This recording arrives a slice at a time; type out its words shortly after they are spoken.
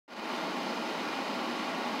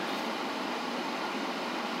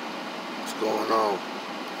What's going on?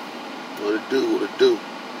 What it do? What it do?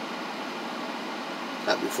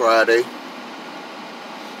 Happy Friday.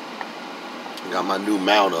 Got my new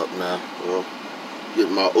mount up now. Well,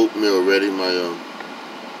 getting my oatmeal ready. My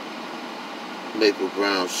maple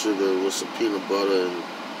brown sugar with some peanut butter and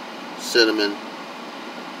cinnamon.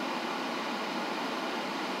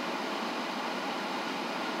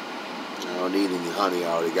 I don't need any honey. I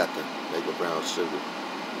already got the maple brown sugar. You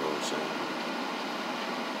know what I'm saying?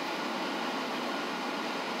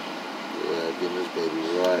 Yeah, getting this baby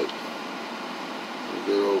right.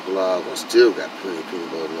 Good old glob. I still got plenty of peanut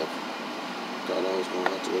butter left. Thought I was going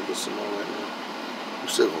to have to go get some more right now. I'm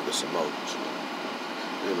still going to get some more.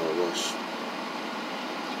 Ain't no rush.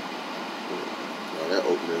 Now that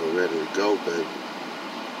oatmeal ready to go, baby.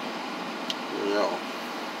 Yeah.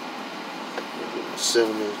 Get my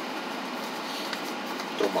cinnamon.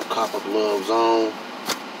 Throw my copper gloves on.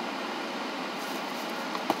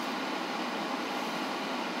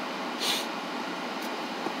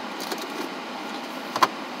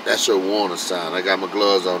 That's your warning sign. I got my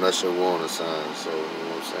gloves on. That's your warning sign. So, you know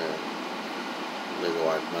what I'm saying? Nigga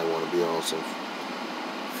might want to be on some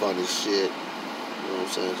funny shit. You know what I'm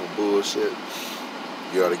saying? Some bullshit.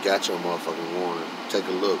 You already got your motherfucking warning. Take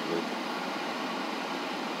a look, nigga.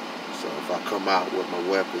 So if I come out with my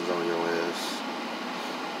weapons on your ass,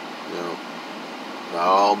 you know, by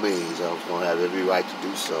all means, I was going to have every right to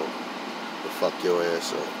do so. But fuck your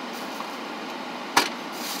ass up.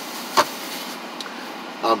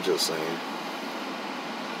 I'm just saying.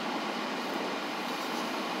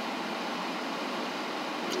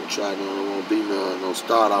 I'll try no, it won't be no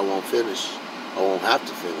start I won't finish. I won't have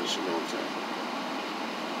to finish, you know what I'm saying?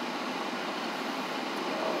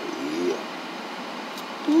 Oh, yeah.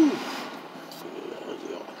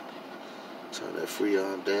 Yeah. Turn that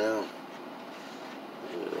Freon down.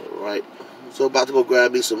 Alright. So about to go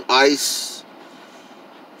grab me some ice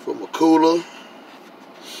from a cooler.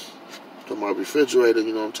 To my refrigerator,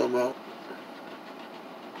 you know what I'm talking about?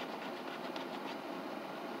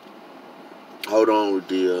 Hold on with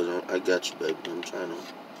deals. I got you, baby. I'm trying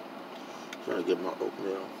to get my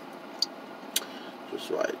oatmeal just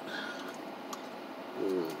right.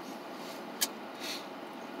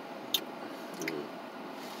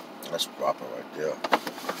 That's proper right there.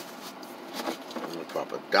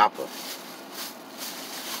 Proper dapper.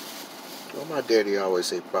 Well, my daddy always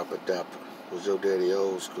say proper dapper. Was your daddy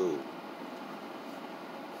old school?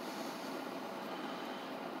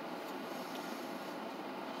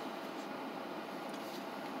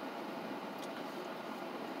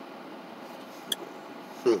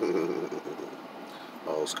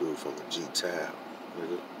 Old school from the G-Town,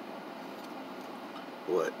 nigga.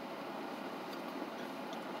 What?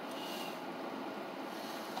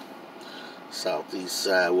 Southeast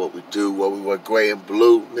side, what we do, what we wear gray and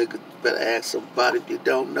blue, nigga. You better ask somebody if you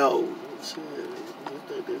don't know. Shit,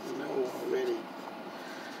 they didn't know already.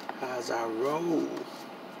 How's I roll?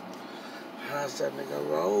 How's that nigga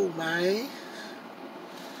roll, man?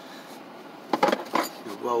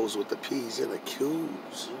 He rolls with the P's and the Q's, you know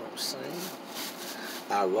what I'm saying?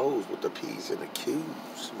 I rolls with the P's and the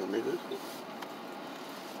Q's, my nigga.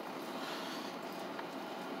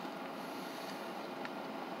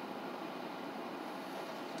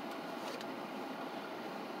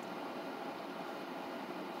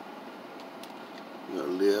 You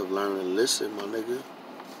gotta live, learn, and listen, my nigga.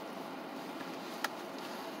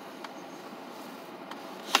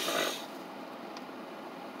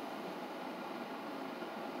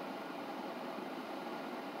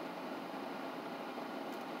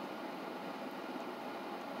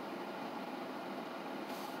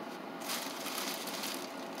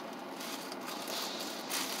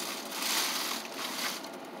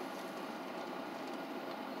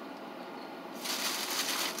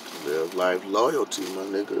 Live life loyalty, my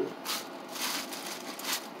nigga.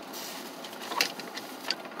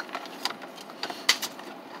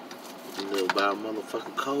 You live by a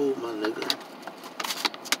motherfucking code, my nigga.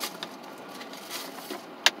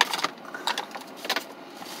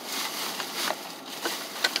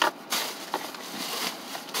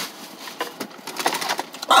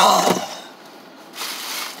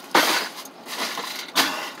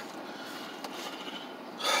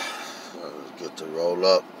 Get to roll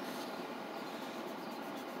up.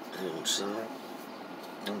 You know what I'm saying?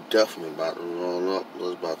 I'm definitely about to roll up.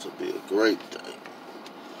 It's about to be a great day.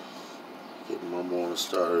 Getting my morning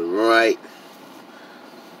started right.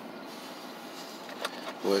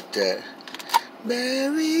 With that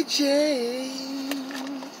Mary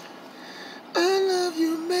Jane. I love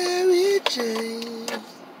you, Mary Jane.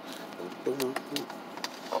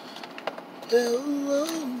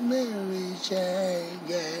 Oh, Mary Jane,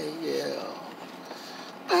 yeah.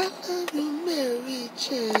 I love you, Mary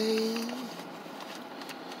Jane.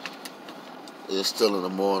 It's still in the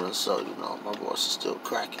morning, so, you know, my voice is still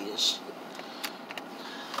cracky and shit.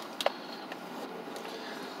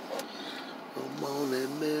 Come on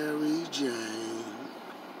and Mary Jane.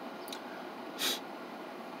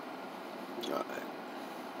 Alright.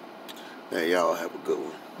 Now, y'all have a good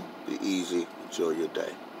one. Be easy. Enjoy your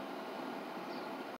day.